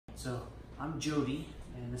So I'm Jody,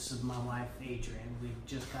 and this is my wife Adrienne. We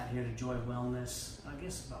just got here to Joy Wellness, I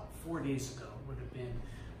guess about 4 days ago. Would have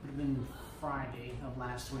been Friday of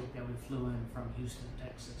last week that we flew in from Houston,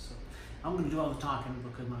 Texas. So I'm going to do all the talking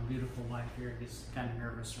because my beautiful wife here gets kind of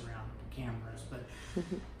nervous around cameras. But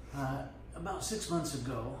about 6 months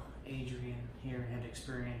ago, Adrienne here had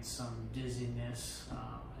experienced some dizziness,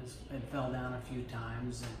 and fell down a few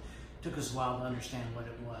times, and took us a while to understand what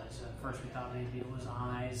it was. At first we thought maybe it was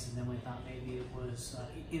eyes, and then we thought maybe it was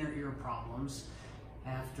inner ear problems.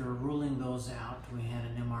 After ruling those out, we had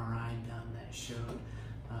an MRI done that showed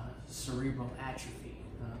cerebral atrophy.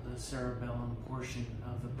 The cerebellum portion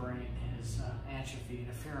of the brain has atrophied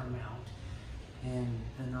a fair amount. And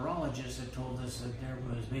the neurologist had told us that there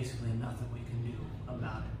was basically nothing we can do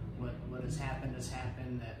about it. What has happened,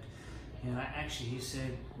 that, you know, actually he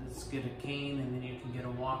said, let's get a cane and then you can get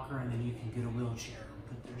a walker and then you can get a wheelchair.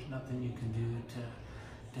 But there's nothing you can do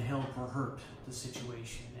to help or hurt the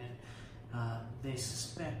situation. And they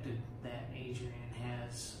suspected that Adrienne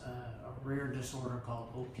has a rare disorder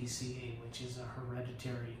called OPCA, which is a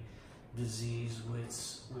hereditary disease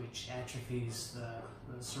which atrophies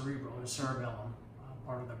the cerebellum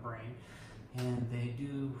part of the brain. And they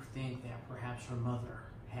do think that perhaps her mother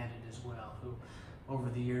had it as well, who over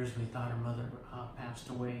the years we thought her mother passed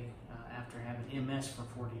away after having MS for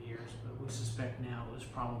 40 years, but we suspect now it was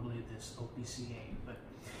probably this OPCA. But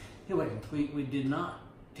anyway, we did not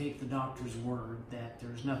take the doctor's word that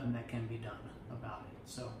there's nothing that can be done about it.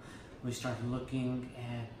 So we started looking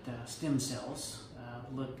at stem cells,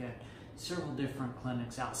 looked at several different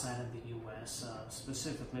clinics outside of the U.S.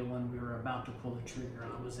 Specifically, when we were about to pull the trigger,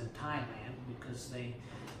 I was in Thailand because they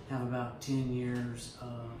have about 10 years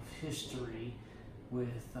of history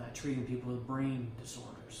with treating people with brain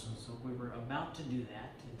disorders. And so we were about to do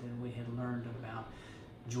that, and then we had learned about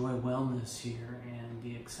Joy Wellness here and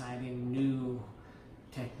the exciting new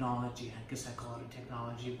technology. I guess I call it a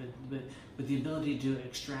technology, but the ability to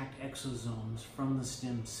extract exosomes from the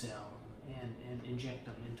stem cell and inject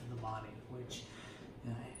them into the body, which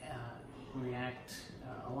react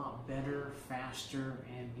a lot better, faster,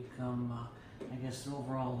 and become, I guess,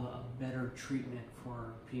 overall a better treatment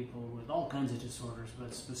for people with all kinds of disorders,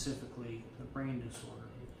 but specifically the brain disorder.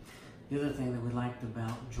 The other thing that we liked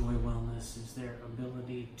about Joy Wellness is their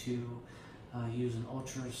ability to use an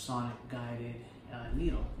ultrasonic guided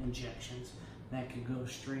needle injections that could go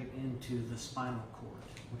straight into the spinal cord,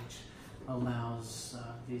 which allows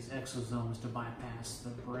these exosomes to bypass the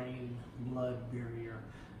brain-blood barrier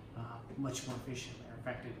much more efficiently. In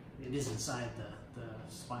fact, it is inside the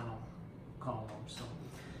spinal column. So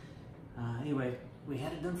anyway, we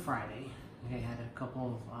had it done Friday. We had a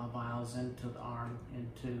couple of vials into the arm,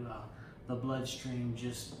 into the bloodstream,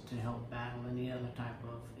 just to help battle any other type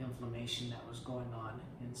of inflammation that was going on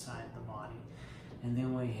inside the body. And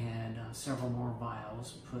then we had several more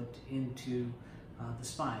vials put into the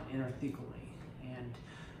spine, intrathecally. And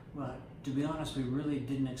to be honest, we really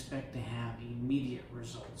didn't expect to have immediate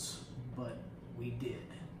results, but we did.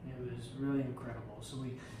 It was really incredible. So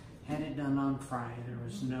we had it done on Friday. There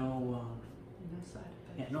was no side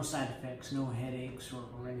effects. Yeah, no side effects, no headaches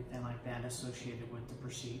or anything like that associated with the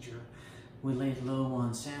procedure. We laid low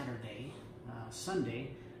on Saturday.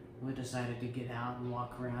 Sunday, we decided to get out and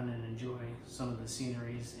walk around and enjoy some of the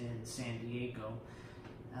sceneries in San Diego.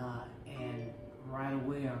 And right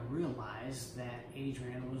away I realized that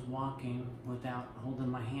Adrienne was walking without holding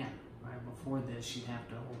my hand. Right before this, she'd have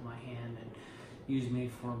to hold my hand and use me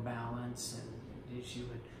for balance, and she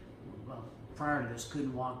would, well, prior to this,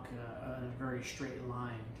 couldn't walk in a very straight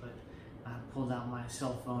line, but I pulled out my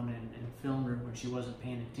cell phone and filmed her when she wasn't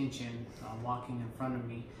paying attention, walking in front of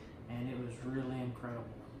me, and it was really incredible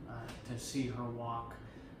to see her walk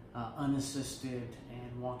unassisted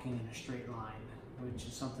and walking in a straight line, which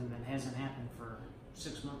is something that hasn't happened for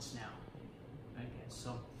 6 months now, I guess.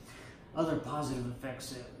 So other positive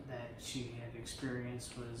effects that she had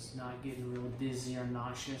experienced was not getting real dizzy or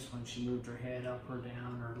nauseous when she moved her head up or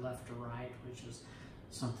down or left or right, which was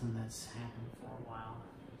something that's happened for a while.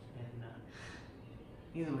 And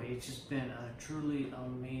either way, it's just been a truly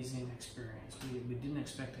amazing experience. We didn't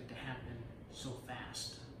expect it to happen so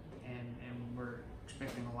fast, and we're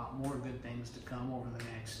expecting a lot more good things to come over the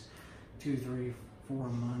next 2, 3, 4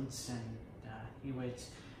 months. And anyway, it's,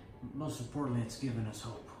 most importantly, it's given us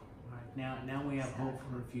hope. Right? Now we have hope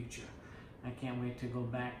for the future. I can't wait to go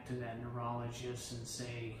back to that neurologist and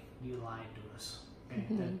say, you lied to us. Okay?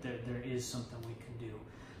 That there is something we can do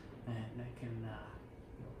that can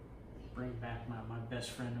bring back my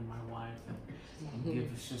best friend and my wife, and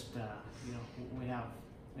give us just we have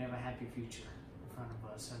a happy future in front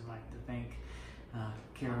of us. I'd like to thank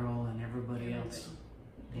Carol and everybody else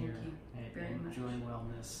Thank here you at very much. Joy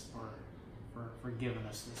Wellness for giving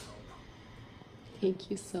us this hope.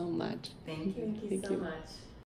 Thank you so much. Thank you. Thank so you. much.